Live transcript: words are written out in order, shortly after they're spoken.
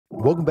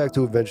Welcome back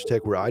to Adventure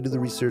Tech, where I do the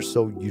research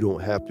so you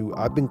don't have to.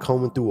 I've been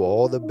combing through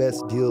all the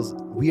best deals.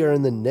 We are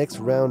in the next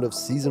round of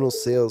seasonal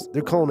sales.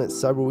 They're calling it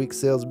Cyber Week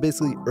sales,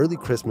 basically early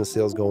Christmas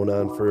sales going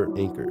on for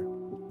Anker.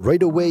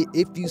 Right away,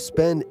 if you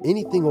spend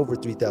anything over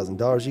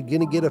 $3,000, you're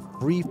going to get a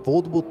free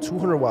foldable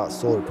 200-watt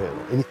solar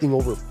panel. Anything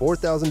over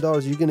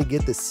 $4,000, you're going to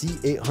get the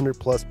C800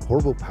 Plus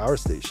portable power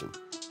station.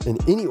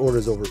 And any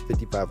orders over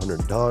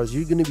 $5,500,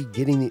 you're going to be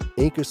getting the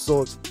Anker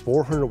Solix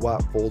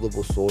 400-watt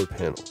foldable solar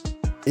panel.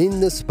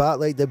 In the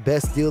spotlight, the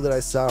best deal that I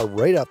saw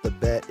right off the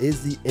bat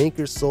is the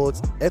Anker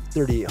Solix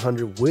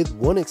F3800 with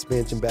one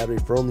expansion battery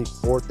for only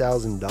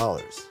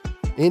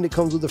 $4,000. And it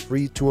comes with a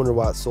free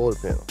 200-watt solar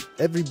panel.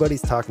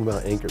 Everybody's talking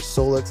about Anker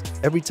Solix.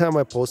 Every time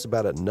I post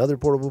about another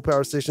portable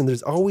power station,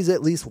 there's always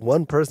at least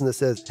one person that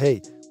says, hey,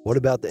 what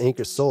about the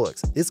Anker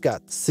Solix? It's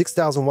got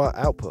 6,000 watt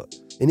output.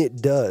 And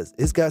it does.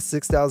 It's got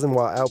 6,000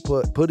 watt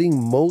output,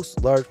 putting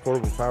most large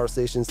portable power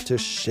stations to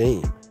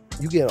shame.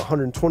 You get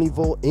 120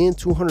 volt and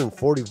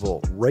 240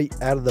 volt right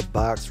out of the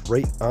box,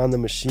 right on the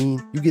machine.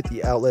 You get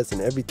the outlets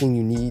and everything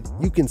you need.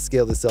 You can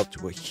scale this up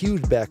to a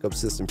huge backup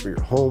system for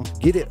your home.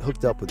 Get it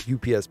hooked up with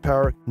UPS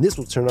power, and this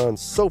will turn on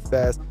so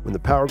fast when the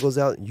power goes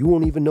out, you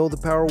won't even know the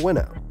power went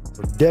out.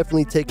 So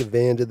definitely take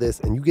advantage of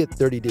this, and you get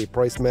 30-day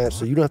price match,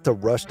 so you don't have to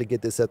rush to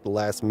get this at the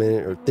last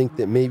minute or think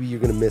that maybe you're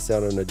going to miss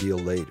out on a deal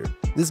later.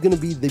 This is going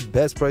to be the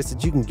best price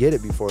that you can get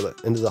it before the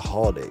end of the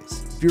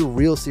holidays. If you're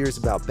real serious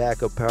about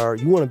backup power,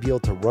 you want to be able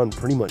to run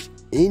pretty much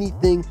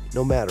anything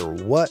no matter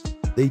what.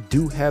 They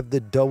do have the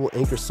double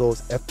Anker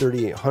Solix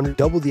F3800,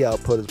 double the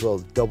output as well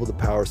as double the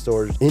power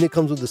storage, and it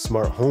comes with the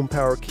smart home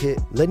power kit,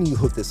 letting you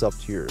hook this up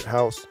to your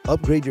house,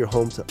 upgrade your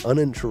home to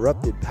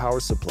uninterrupted power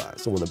supply.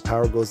 So when the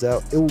power goes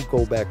out, it will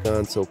go back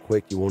on so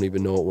quick you won't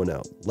even know it went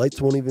out. Lights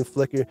won't even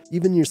flicker,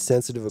 even your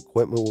sensitive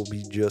equipment will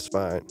be just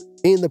fine.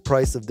 And the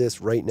price of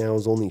this right now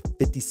is only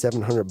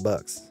 $5,700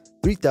 bucks,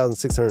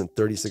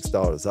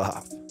 $3,636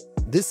 off.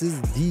 This is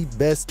the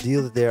best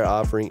deal that they're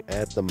offering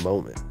at the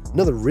moment.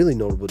 Another really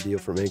notable deal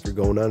from Anker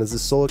going on is the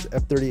Solix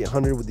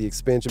F3800 with the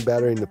expansion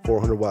battery and the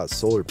 400-watt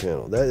solar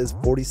panel. That is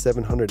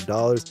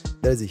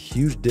 $4,700. That is a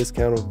huge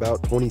discount of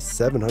about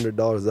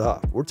 $2,700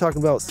 off. We're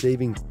talking about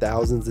saving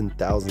thousands and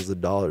thousands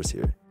of dollars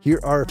here. Here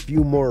are a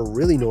few more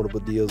really notable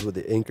deals with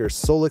the Anker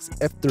Solix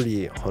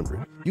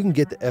F3800. You can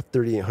get the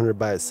F3800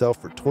 by itself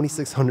for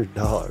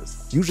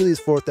 $2,600. Usually it's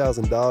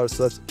 $4,000,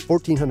 so that's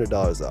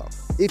 $1,400 off.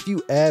 If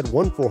you add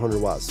one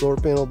 400-watt solar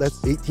panel,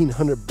 that's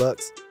 $1,800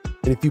 bucks.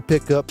 And if you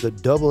pick up the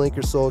double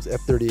Anker Solix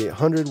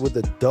F3800 with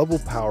a double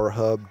power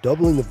hub,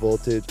 doubling the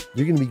voltage,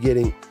 you're going to be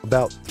getting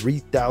about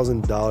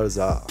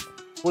 $3,000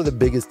 off. One of the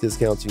biggest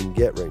discounts you can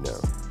get right now.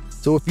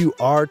 So if you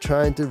are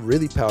trying to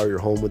really power your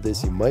home with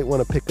this, you might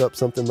want to pick up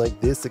something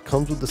like this. It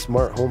comes with the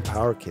smart home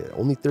power kit,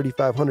 only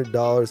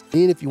 $3,500.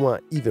 And if you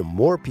want even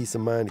more peace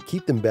of mind to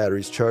keep them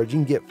batteries charged, you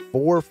can get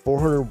four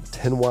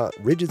 410 watt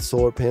rigid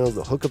solar panels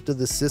to hook up to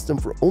the system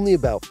for only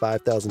about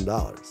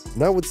 $5,000.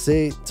 And I would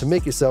say to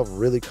make yourself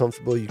really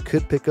comfortable, you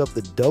could pick up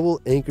the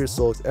double Anker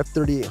Solix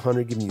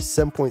F3800, giving you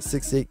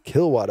 7.68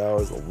 kilowatt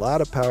hours, a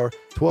lot of power,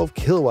 12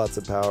 kilowatts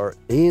of power,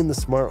 and the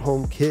smart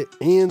home kit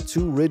and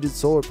two rigid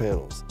solar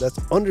panels. That's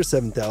under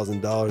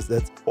 $7,000.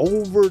 That's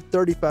over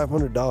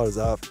 $3,500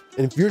 off.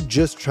 And if you're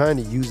just trying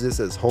to use this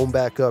as home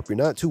backup, you're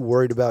not too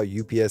worried about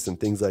UPS and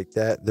things like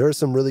that, there are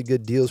some really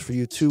good deals for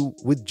you too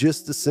with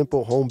just the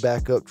simple home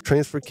backup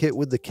transfer kit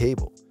with the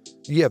cable.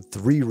 You have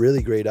three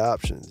really great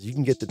options. You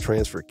can get the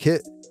transfer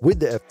kit with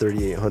the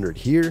F3800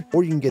 here,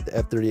 or you can get the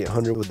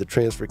F3800 with the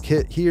transfer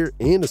kit here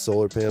and a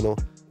solar panel,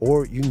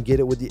 or you can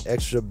get it with the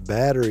extra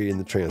battery in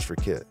the transfer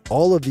kit.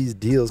 All of these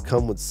deals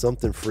come with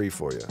something free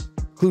for you,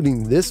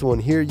 including this one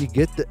here. You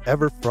get the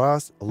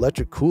Everfrost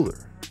electric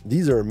cooler.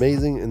 These are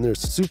amazing and they're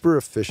super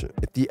efficient.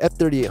 If the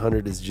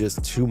F3800 is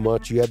just too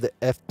much, you have the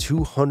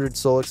F200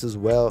 Solix as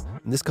well,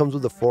 and this comes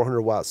with a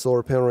 400-watt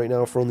solar panel right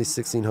now for only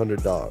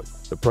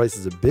 $1,600. The price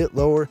is a bit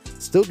lower,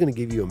 still going to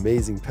give you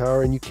amazing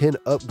power, and you can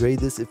upgrade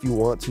this if you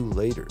want to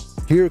later.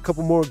 Here are a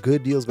couple more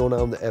good deals going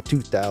on the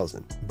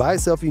F2000. By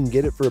itself, you can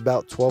get it for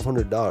about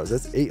 $1,200.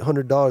 That's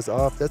 $800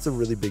 off. That's a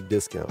really big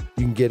discount.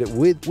 You can get it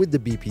with the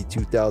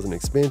BP2000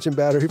 expansion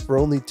battery for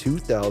only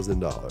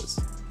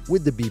 $2,000.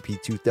 With the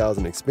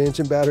BP2000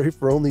 expansion battery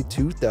for only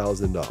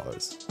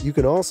 $2,000. You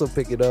can also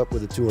pick it up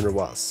with a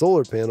 200-watt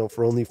solar panel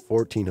for only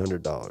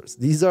 $1,400.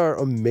 These are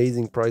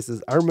amazing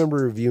prices. I remember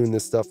reviewing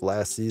this stuff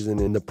last season,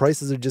 and the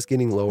prices are just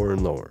getting lower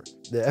and lower.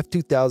 The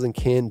F2000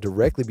 can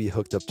directly be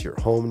hooked up to your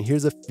home, and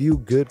here's a few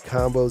good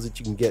combos that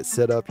you can get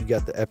set up. You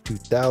got the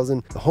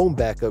F2000, the home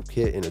backup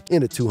kit, and a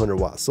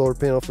 200-watt solar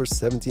panel for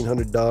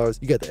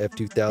 $1,700. You got the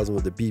F2000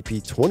 with the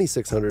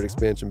BP2600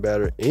 expansion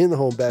battery and the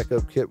home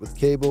backup kit with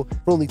cable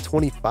for only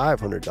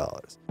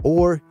 $2,500.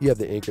 Or you have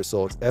the Anker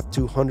Solix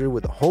F200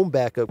 with a home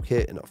backup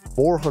kit and a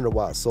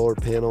 400-watt solar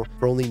panel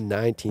for only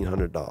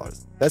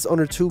 $1,900. That's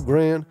under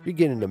 $2,000. You're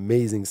getting an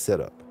amazing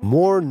setup.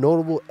 More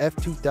notable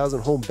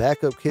F2000 home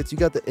backup kits. You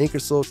got the Anker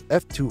Solix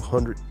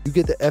F200. You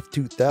get the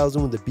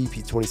F2000 with the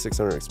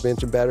BP2600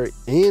 expansion battery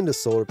and a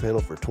solar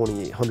panel for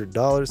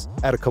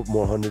 $2,800. Add a couple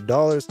more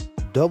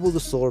 $100. double the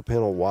solar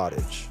panel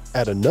wattage.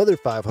 At another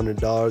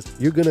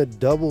 $500, you're gonna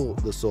double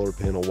the solar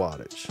panel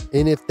wattage.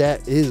 And if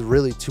that is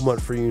really too much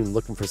for you and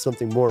looking for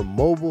something more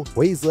mobile,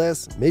 weighs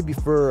less, maybe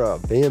for a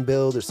van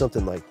build or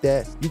something like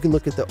that, you can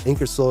look at the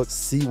Anker Solix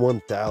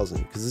C1000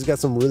 because it's got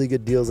some really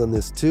good deals on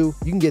this too.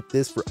 You can get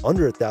this for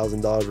under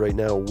 $1,000 right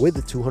now with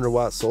a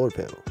 200-watt solar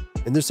panel.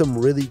 And there's some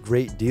really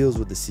great deals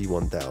with the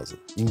C1000.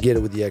 You can get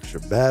it with the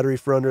extra battery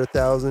for under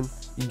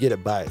 $1,000. You can get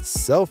it by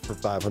itself for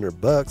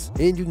 $500,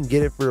 and you can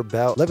get it for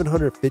about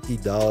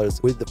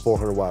 $1,150 with the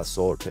 400-watt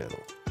solar panel.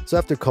 So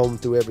after combing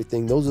through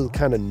everything, those are the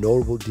kind of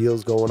notable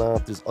deals going on.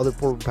 If there's other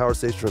portable power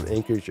stations from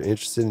Anker that you're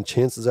interested in,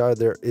 chances are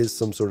there is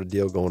some sort of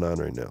deal going on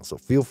right now. So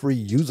feel free,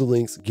 use the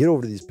links, get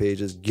over to these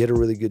pages, get a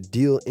really good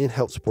deal, and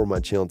help support my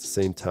channel at the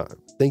same time.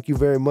 Thank you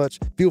very much.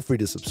 Feel free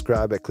to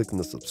subscribe by clicking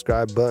the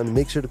subscribe button.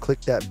 Make sure to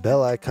click that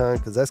bell icon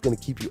because that's going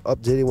to keep you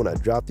updated when I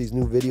drop these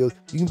new videos.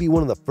 You can be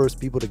one of the first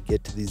people to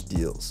get to these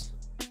deals.